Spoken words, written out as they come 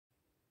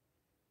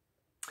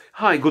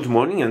Hi, good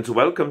morning and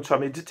welcome to our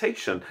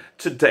meditation.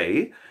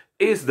 Today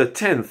is the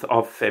 10th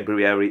of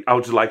February. I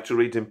would like to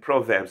read in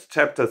Proverbs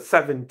chapter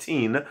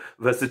 17,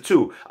 verse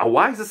 2. A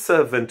wise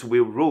servant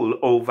will rule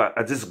over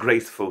a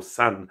disgraceful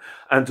son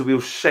and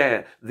will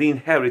share the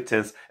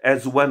inheritance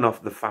as one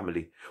of the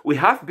family. We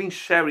have been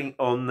sharing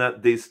on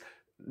this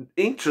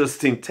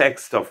interesting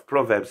text of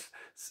Proverbs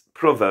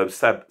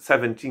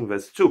 17,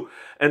 verse 2,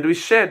 and we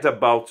shared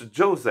about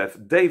Joseph,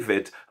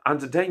 David,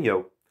 and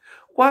Daniel.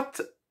 What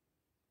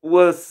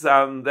was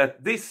that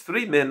these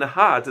three men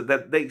had,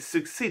 that they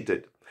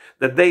succeeded,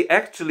 that they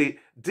actually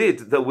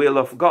did the will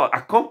of God,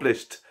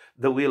 accomplished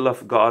the will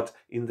of God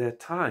in their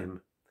time.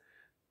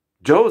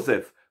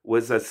 Joseph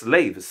was a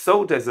slave,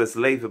 sold as a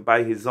slave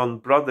by his own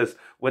brothers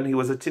when he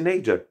was a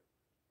teenager.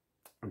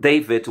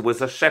 David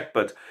was a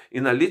shepherd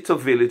in a little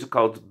village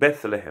called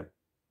Bethlehem.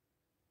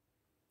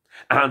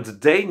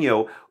 And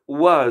Daniel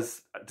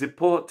was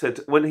deported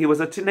when he was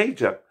a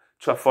teenager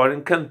to a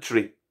foreign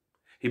country.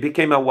 He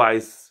became a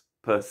wise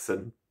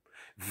person,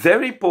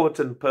 very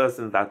important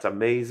person in that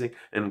amazing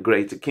and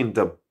great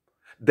kingdom.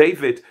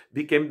 David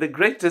became the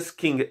greatest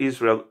king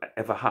Israel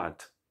ever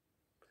had.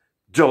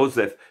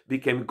 Joseph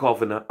became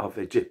governor of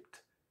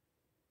Egypt.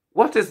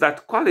 What is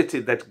that quality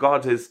that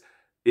God is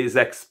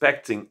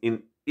expecting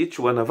in each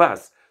one of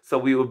us, so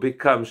we will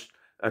become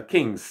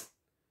kings,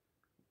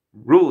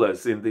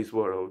 rulers in this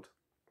world?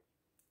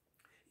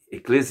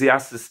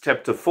 Ecclesiastes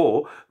chapter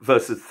 4,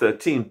 verse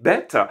 13,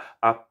 better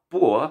a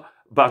poor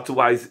but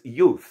wise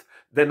youth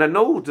than an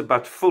old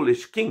but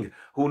foolish king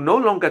who no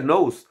longer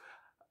knows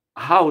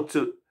how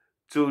to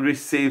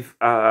receive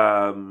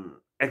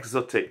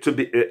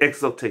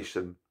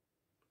exaltation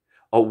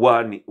or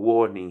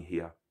warning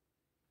here.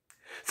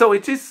 So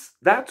it is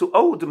that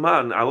old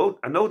man,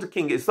 an old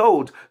king is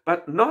old,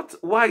 but not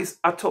wise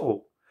at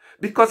all,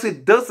 because he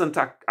doesn't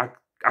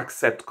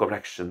accept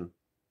correction.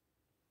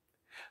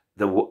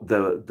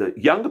 The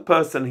younger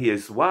person, he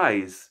is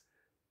wise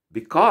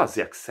because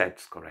he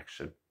accepts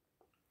correction,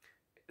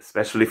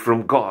 especially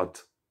from God.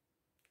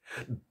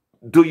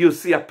 Do you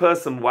see a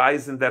person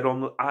wise in their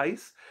own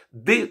eyes?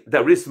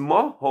 There is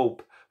more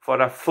hope for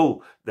a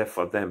fool than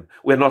for them.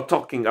 We're not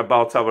talking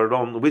about our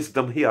own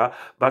wisdom here,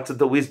 but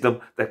the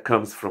wisdom that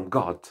comes from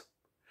God.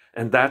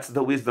 And that's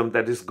the wisdom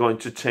that is going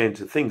to change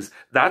things.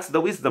 That's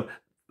the wisdom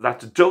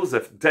that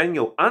Joseph,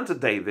 Daniel, and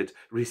David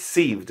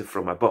received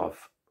from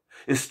above.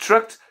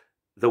 Instruct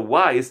the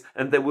wise,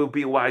 and they will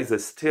be wiser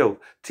still.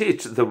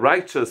 Teach the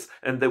righteous,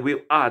 and they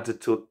will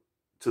add to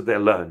their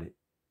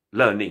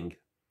learning.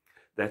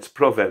 That's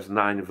Proverbs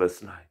 9,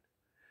 verse 9.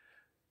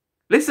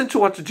 Listen to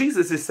what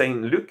Jesus is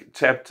saying, Luke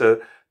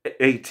chapter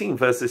 18,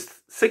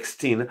 verses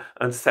 16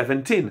 and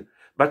 17.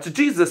 But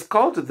Jesus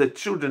called the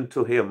children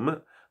to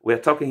him. We're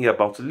talking here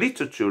about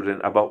little children,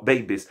 about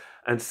babies,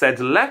 and said,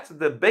 let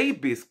the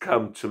babies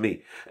come to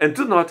me, and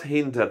do not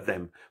hinder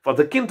them, for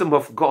the kingdom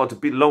of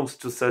God belongs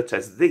to such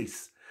as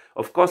these.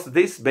 Of course,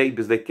 these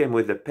babies, they came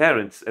with the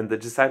parents, and the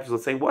disciples were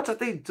saying, what are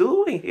they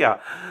doing here?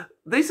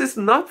 This is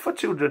not for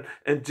children.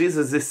 And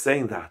Jesus is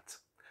saying that.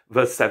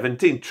 Verse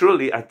 17,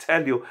 truly I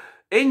tell you,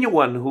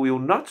 anyone who will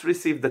not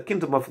receive the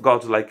kingdom of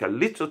God like a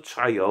little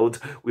child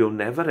will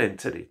never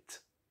enter it.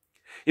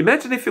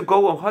 Imagine if you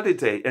go on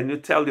holiday and you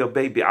tell your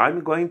baby,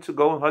 I'm going to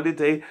go on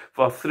holiday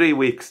for 3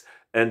 weeks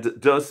and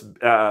just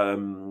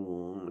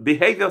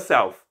behave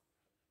yourself.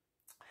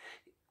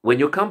 When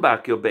you come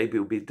back, your baby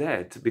will be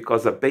dead,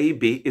 because a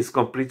baby is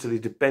completely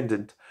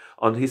dependent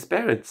on his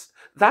parents.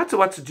 That's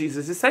what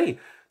Jesus is saying,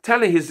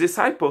 telling his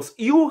disciples,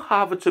 you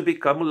have to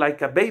become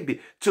like a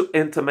baby to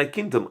enter my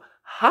kingdom.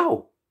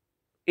 How?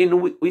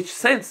 In which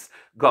sense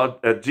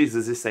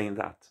Jesus is saying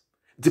that?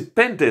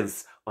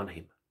 Dependence on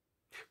him.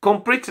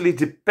 Completely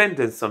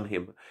dependence on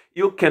him.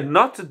 You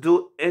cannot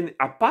do any,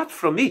 apart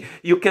from me,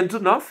 you can do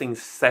nothing,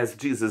 says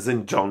Jesus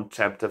in John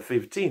chapter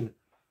 15.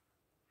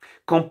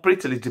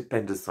 Completely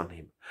dependence on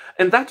him.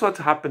 And that's what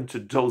happened to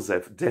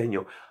Joseph,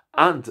 Daniel,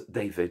 and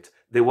David.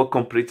 They were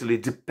completely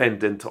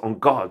dependent on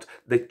God.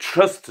 They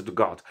trusted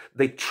God.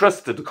 They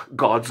trusted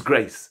God's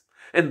grace.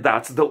 And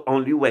that's the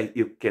only way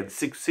you can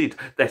succeed.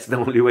 That's the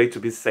only way to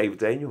be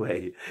saved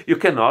anyway. You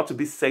cannot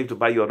be saved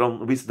by your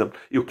own wisdom.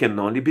 You can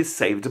only be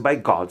saved by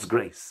God's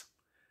grace.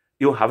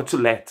 You have to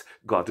let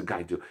God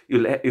guide you.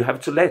 You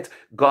have to let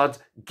God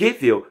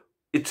give you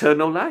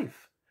eternal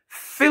life.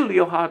 Fill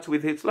your heart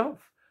with his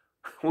love.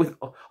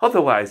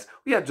 Otherwise,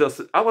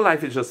 our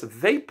life is just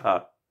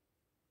vapor.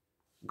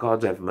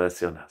 God have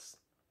mercy on us.